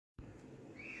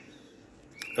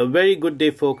A very good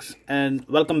day, folks, and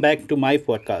welcome back to my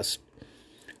podcast.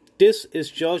 This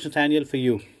is George Nathaniel for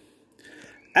you.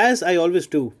 As I always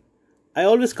do, I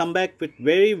always come back with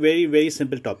very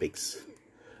simple topics.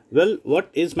 Well,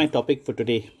 what is my topic for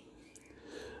today?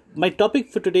 My topic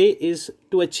for today is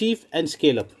to achieve and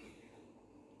scale up.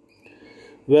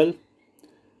 Well,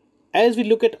 as we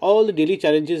look at all the daily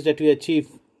challenges that we achieve,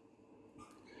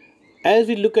 as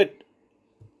we look at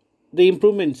the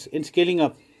improvements in scaling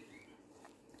up,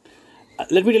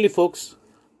 let me tell you, folks,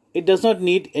 it does not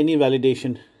need any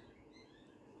validation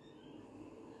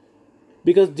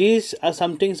because these are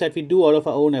some things that we do out of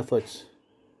our own efforts.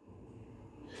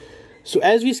 So,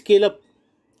 as we scale up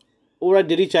over our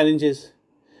daily challenges,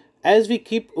 as we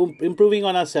keep improving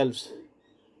on ourselves,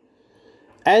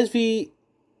 as we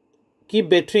keep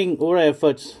bettering over our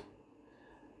efforts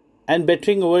and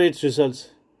bettering over its results,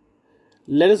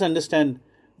 let us understand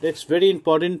that it's very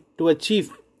important to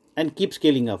achieve and keep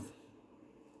scaling up.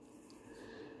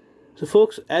 So,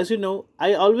 folks, as you know,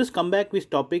 I always come back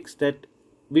with topics that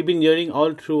we've been hearing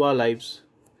all through our lives.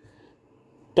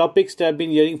 Topics that I've been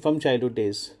hearing from childhood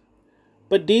days.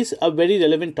 But these are very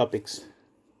relevant topics.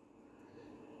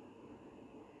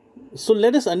 So,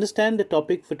 let us understand the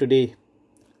topic for today,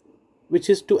 which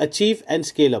is to achieve and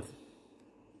scale up.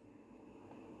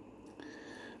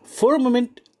 For a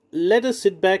moment, let us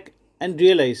sit back and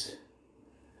realize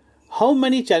how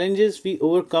many challenges we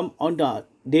overcome on a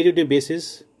day-to-day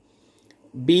basis,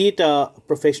 be it a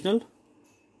professional,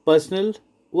 personal,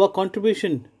 or a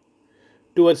contribution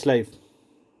towards life.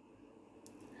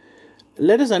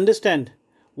 Let us understand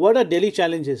what are daily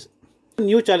challenges,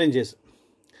 new challenges,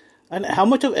 and how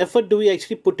much of effort do we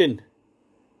actually put in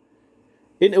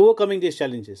overcoming these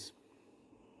challenges.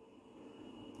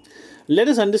 Let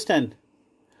us understand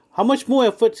how much more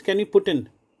efforts can we put in,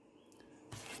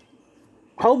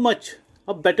 how much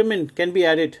of betterment can be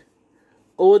added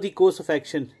over the course of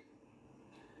action,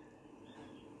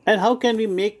 and how can we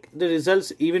make the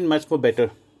results even much more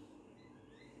better.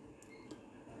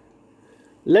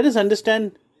 Let us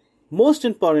understand, most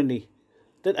importantly,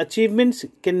 that achievements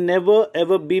can never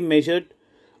ever be measured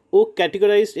or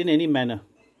categorized in any manner.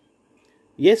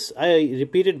 Yes, I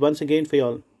repeat it once again for you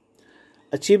all.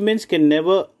 Achievements can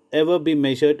never ever be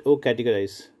measured or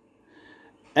categorized.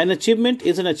 An achievement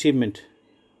is an achievement.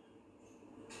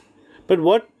 But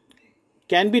what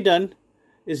can be done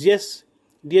is, yes,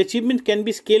 the achievement can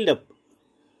be scaled up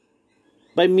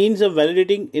by means of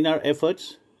validating in our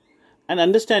efforts and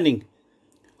understanding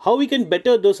how we can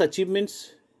better those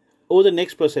achievements over the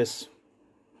next process.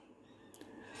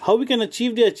 How we can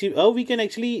how we can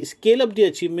actually scale up the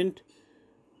achievement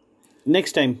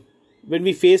next time when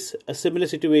we face a similar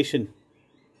situation.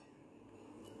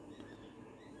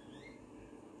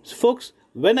 So, folks,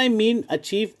 when I mean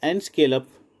achieve and scale up,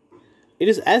 it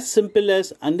is as simple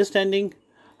as understanding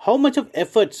how much of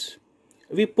efforts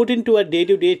we put into our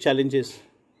day-to-day challenges,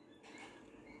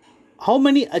 how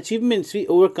many achievements we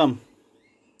overcome,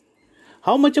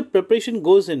 how much of preparation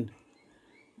goes in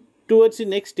towards the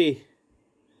next day,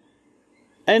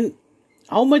 and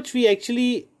how much we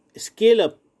actually scale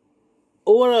up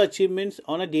over our achievements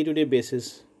on a day-to-day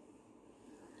basis.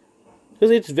 Because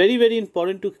it's very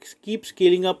important to keep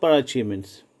scaling up our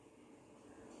achievements.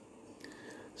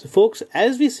 So, folks,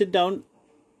 as we sit down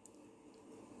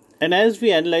and as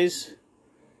we analyze,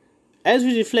 as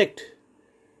we reflect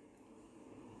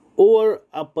over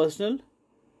our personal,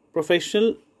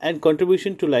 professional, and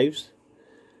contribution to lives,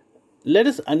 let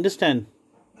us understand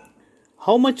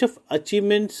how much of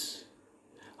achievements,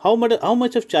 how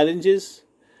much of challenges,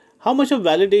 how much of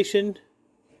validation,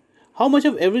 how much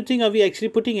of everything are we actually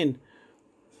putting in?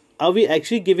 Are we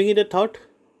actually giving it a thought?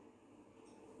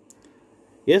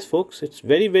 Yes, folks, it's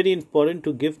very important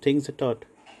to give things a thought.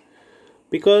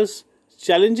 Because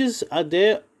challenges are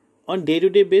there on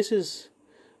day-to-day basis.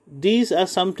 These are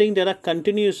something that are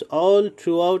continuous all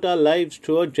throughout our lives,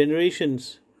 throughout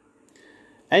generations.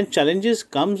 And challenges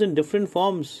comes in different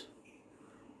forms.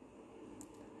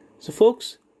 So,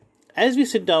 folks, as we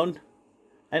sit down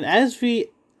and as we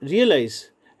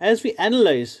realize, as we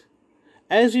analyze,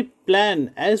 as we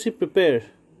plan, as we prepare,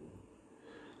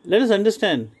 let us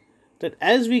understand that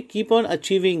as we keep on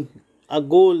achieving our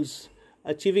goals,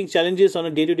 achieving challenges on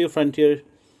a day-to-day frontier,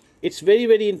 it's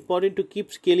very important to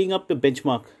keep scaling up the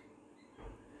benchmark.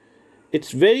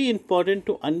 It's very important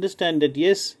to understand that,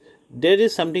 yes, there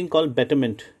is something called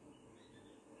betterment.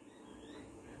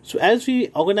 So as we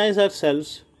organize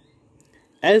ourselves,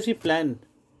 as we plan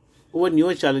over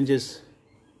newer challenges,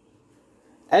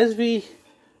 as we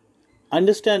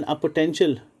understand our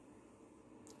potential,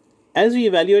 as we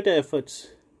evaluate our efforts,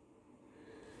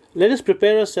 let us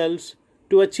prepare ourselves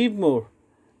to achieve more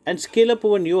and scale up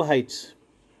over new heights.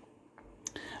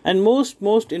 And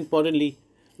most importantly,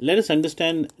 let us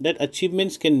understand that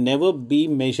achievements can never be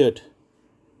measured.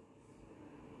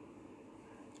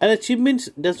 And achievements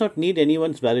does not need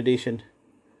anyone's validation.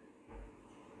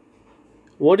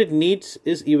 What it needs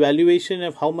is evaluation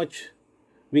of how much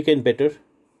we can better,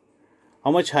 how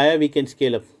much higher we can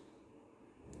scale up.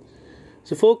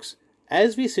 So folks,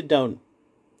 as we sit down,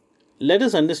 let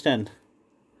us understand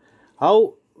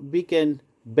how we can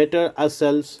better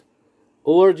ourselves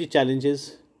over the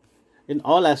challenges in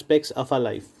all aspects of our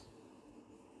life.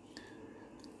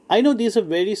 I know these are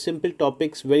very simple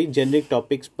topics, very generic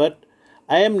topics, but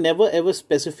I am never ever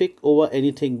specific over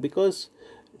anything because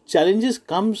challenges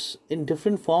comes in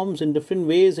different forms, in different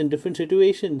ways, in different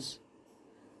situations.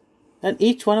 And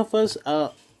each one of us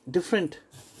are different.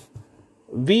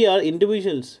 We are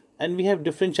individuals and we have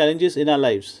different challenges in our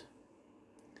lives.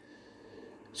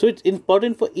 So it's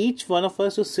important for each one of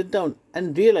us to sit down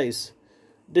and realize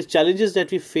the challenges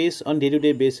that we face on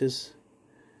day-to-day basis.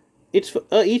 It's for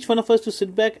each one of us to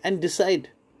sit back and decide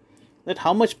that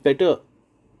how much better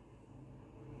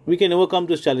we can overcome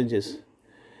those challenges.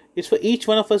 It's for each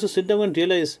one of us to sit down and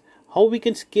realize how we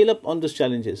can scale up on those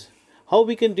challenges, how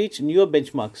we can reach newer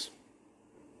benchmarks.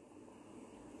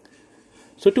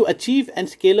 So to achieve and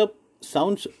scale up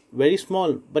sounds very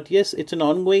small, but yes, it's an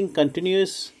ongoing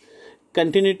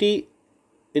continuity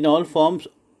in all forms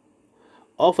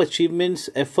of achievements,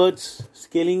 efforts,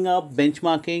 scaling up,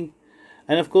 benchmarking,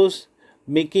 and of course,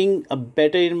 making a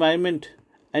better environment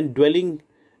and dwelling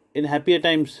in happier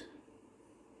times.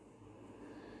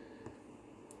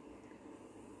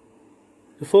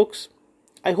 So folks,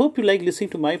 I hope you like listening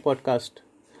to my podcast.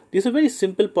 This is a very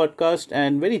simple podcast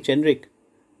and very generic.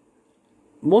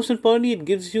 Most importantly, it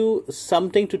gives you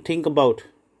something to think about.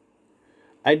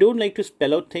 I don't like to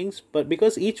spell out things, but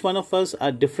because each one of us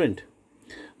are different.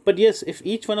 But yes, if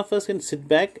each one of us can sit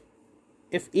back,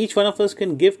 if each one of us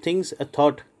can give things a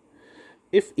thought,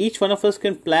 if each one of us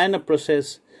can plan a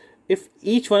process, if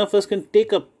each one of us can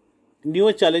take up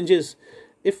newer challenges,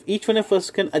 if each one of us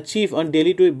can achieve on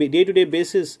day-to-day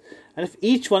basis, and if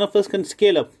each one of us can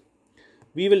scale up,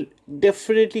 we will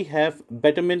definitely have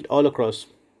betterment all across.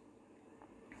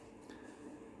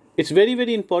 It's very,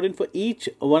 very important for each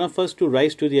one of us to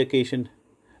rise to the occasion.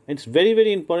 It's very,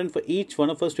 very important for each one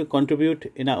of us to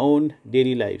contribute in our own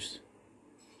daily lives.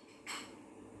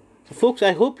 So folks,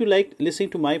 I hope you liked listening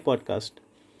to my podcast.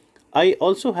 I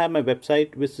also have my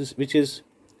website, which is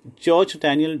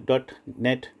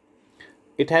georgenathaniel.net.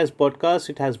 It has podcasts,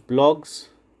 it has blogs.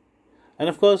 And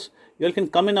of course, you all can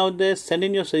come in out there, send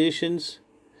in your suggestions.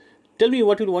 Tell me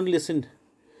what you want to listen.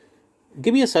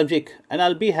 Give me a subject and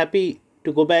I'll be happy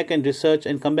to go back and research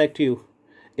and come back to you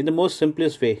in the most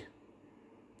simplest way.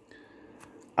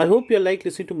 I hope you like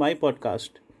listening to my podcast.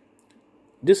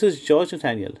 This is George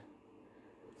Nathaniel.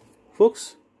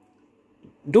 Folks,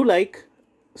 do like,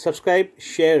 subscribe,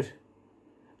 share,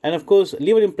 and of course,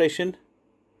 leave an impression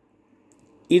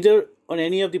either on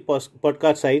any of the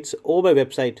podcast sites or my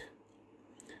website,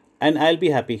 and I'll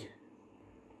be happy.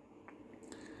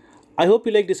 I hope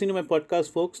you like listening to my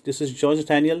podcast, folks. This is George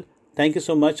Nathaniel. Thank you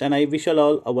so much, and I wish you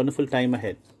all a wonderful time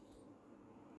ahead.